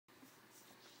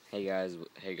Hey guys,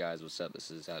 what's up?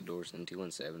 This is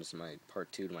Outdoorsman217. This is my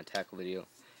part 2 to my tackle video.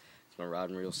 It's my rod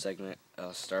and reel segment.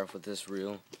 I'll start off with this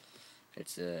reel.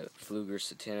 It's a Pflueger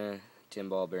Satina 10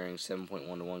 ball bearing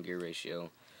 7.1 to 1 gear ratio.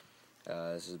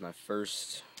 This is my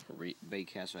first bait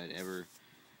caster I'd ever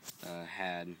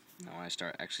had. Now when I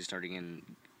actually started again,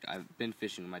 I've been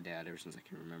fishing with my dad ever since I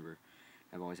can remember.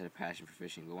 I've always had a passion for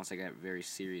fishing, but once I got very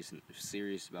serious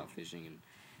about fishing and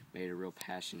made it a real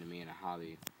passion to me and a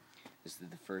hobby, this is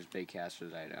the first bait caster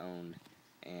that I'd owned,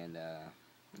 and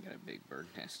got a big bird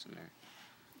nest in there.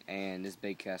 And this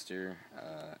bait caster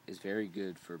is very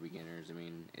good for beginners. I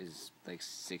mean, is like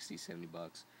 60, 70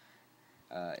 bucks.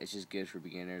 It's just good for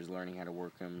beginners, learning how to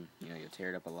work them. You know, you'll tear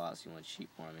it up a lot, so you want a cheap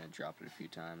one. I mean, I dropped it a few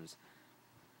times.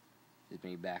 As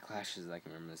many backlashes as I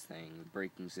can remember this thing. The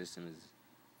braking system is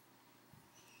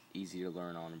easy to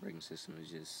learn on. The braking system is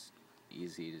just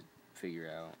easy to figure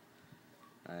out.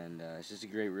 And it's just a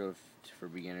great reel for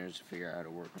beginners to figure out how to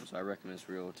work them. So I recommend this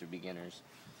reel to beginners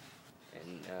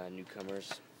and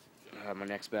newcomers. My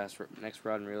next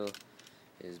rod and reel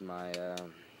is my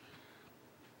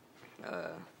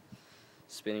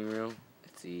spinning reel.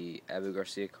 It's the Abu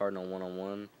Garcia Cardinal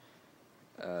 101.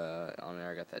 On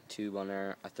there, I got that tube on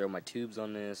there. I throw my tubes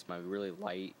on this, my really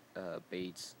light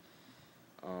baits.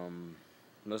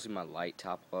 Mostly my light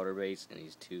top water baits and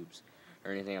these tubes.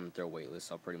 Or anything I'm gonna throw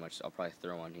weightless, I'll probably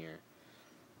throw on here.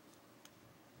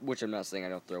 Which I'm not saying I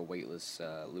don't throw weightless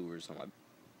lures on my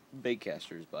bait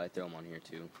casters, but I throw them on here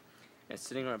too. And it's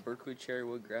sitting on a Berkley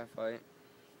Cherrywood graphite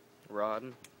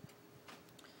rod,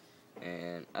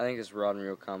 and I think this rod and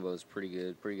reel combo is pretty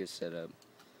good setup.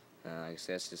 Like I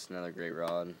said, it's just another great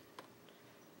rod.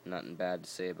 Nothing bad to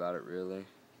say about it really.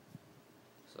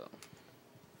 So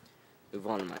move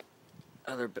on to my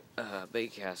other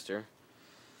bait caster.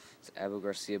 It's Abu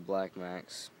Garcia Black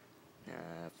Max,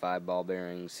 5 ball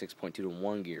bearing, 6.2 to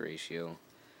 1 gear ratio,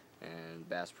 and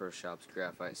Bass Pro Shops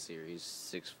Graphite Series,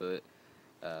 6 foot,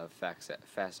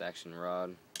 fast action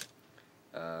rod.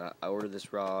 I ordered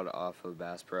this rod off of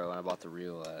Bass Pro, and I bought the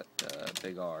reel at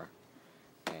Big R.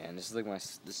 And this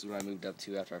is what I moved up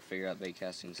to after I figured out the bait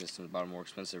casting system. Bought a more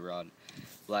expensive rod.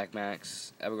 Black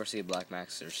Max, Abu Garcia Black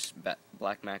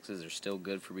Maxes are still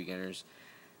good for beginners.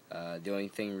 The only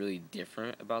thing really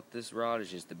different about this rod is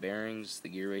just the bearings, the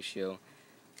gear ratio,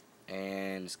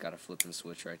 and it's got a flipping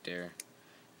switch right there.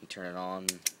 You turn it on,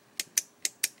 it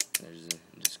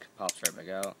just pops right back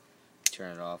out. You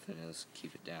turn it off, and it'll just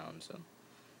keep it down. So,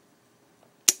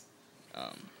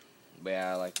 but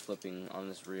yeah, I like flipping on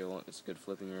this reel. It's a good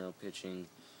flipping reel, pitching,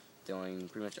 throwing,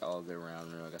 pretty much all good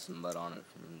around reel. I got some mud on it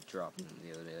from dropping it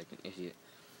the other day like an idiot.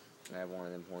 I have one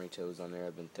of them horny toes on there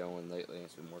I've been throwing lately, and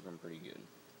it's been working pretty good.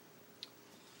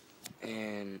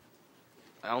 And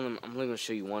I'm only going to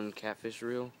show you one catfish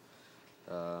reel.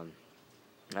 I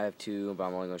have two, but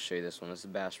I'm only going to show you this one. This is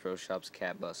Bass Pro Shops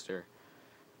Cat Buster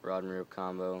rod and reel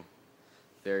combo.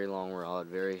 Very long rod,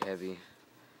 very heavy.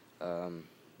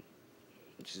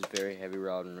 Just very heavy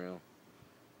rod and reel.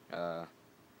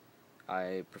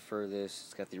 I prefer this.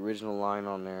 It's got the original line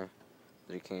on there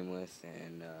that it came with,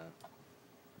 and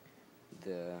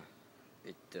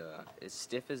as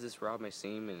stiff as this rod may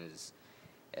seem, and as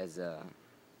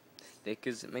thick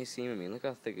as it may seem. I mean, look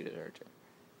how thick it is right there.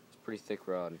 It's a pretty thick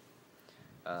rod.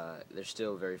 They're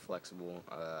still very flexible.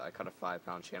 I caught a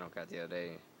 5-pound channel cat the other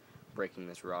day, breaking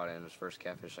this rod in. It was the first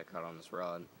catfish I caught on this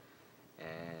rod,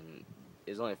 and it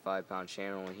was only a 5-pound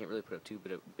channel, and he didn't really put up too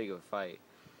big of a fight.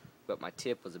 But my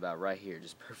tip was about right here,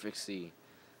 just perfect C.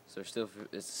 So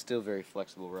it's still very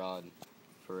flexible rod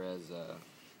for as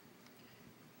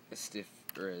stiff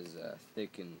or as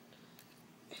thick and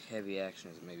heavy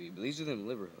action as it may be. But these are them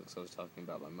liver hooks I was talking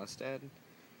about by Mustad.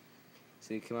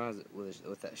 So you come out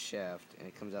with that shaft, and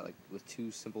it comes out like with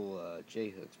two simple J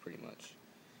hooks pretty much.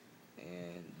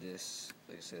 And this,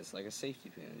 like I said, it's like a safety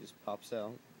pin. It just pops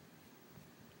out.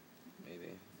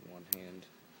 Maybe one hand.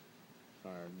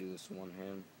 Or do this with one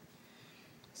hand.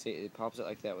 See, it pops out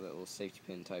like that with that little safety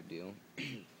pin type deal.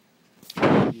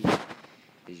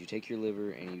 Is you take your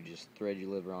liver and you just thread your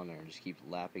liver on there and just keep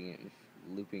lapping it and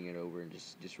looping it over, and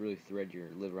just really thread your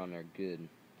liver on there good, and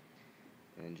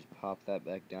then just pop that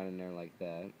back down in there like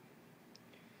that.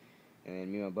 And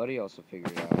then me and my buddy also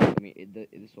figured it out. I mean,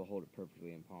 this will hold it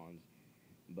perfectly in ponds,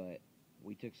 but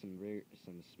we took some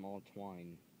small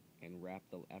twine and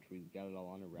after we got it all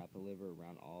on, wrap the liver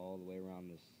around all the way around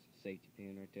this safety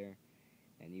pin right there,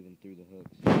 and even through the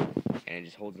hooks, and it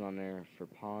just holds it on there for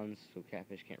ponds so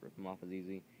catfish can't rip them off as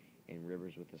easy, and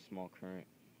rivers with a small current.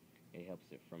 It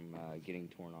helps it from getting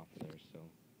torn off of there. So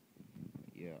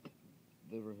yeah,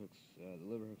 the liver hooks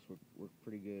work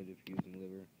pretty good if you're using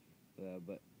liver.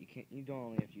 but you don't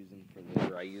only have to use them for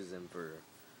lure. I use them for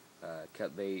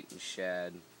cut bait and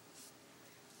shad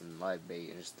and live bait,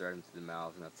 and just thread them through the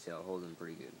mouth and the tail, hold them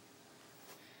pretty good.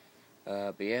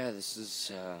 But yeah, this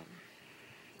is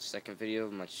second video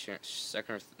of my this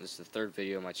is the third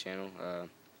video of my channel.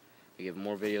 I give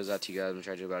more videos out to you guys. I'm gonna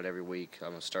try to do about every week. I'm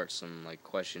gonna start some like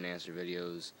question and answer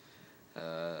videos.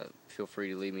 Feel free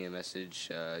to leave me a message,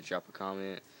 drop a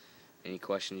comment. Any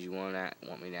questions you want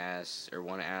me to ask or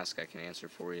want to ask, I can answer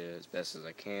for you as best as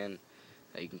I can.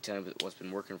 You can tell me what's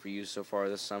been working for you so far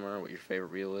this summer, what your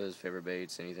favorite reel is, favorite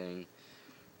baits, anything.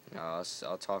 I'll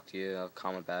talk to you. I'll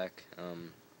comment back.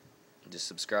 Just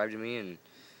subscribe to me, and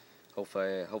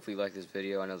hopefully you like this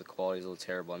video. I know the quality is a little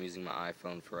terrible. I'm using my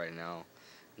iPhone for right now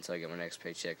until I get my next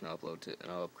paycheck, and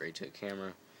I'll upgrade to a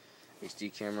camera,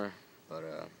 HD camera. But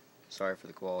sorry for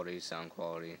the quality, sound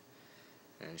quality,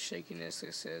 and shakiness. Like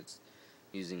I said, it's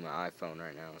using my iPhone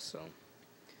right now. So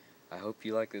I hope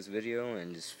you like this video,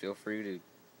 and just feel free to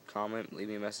comment, leave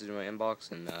me a message in my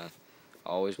inbox, and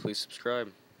always please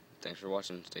subscribe. Thanks for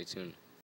watching. Stay tuned.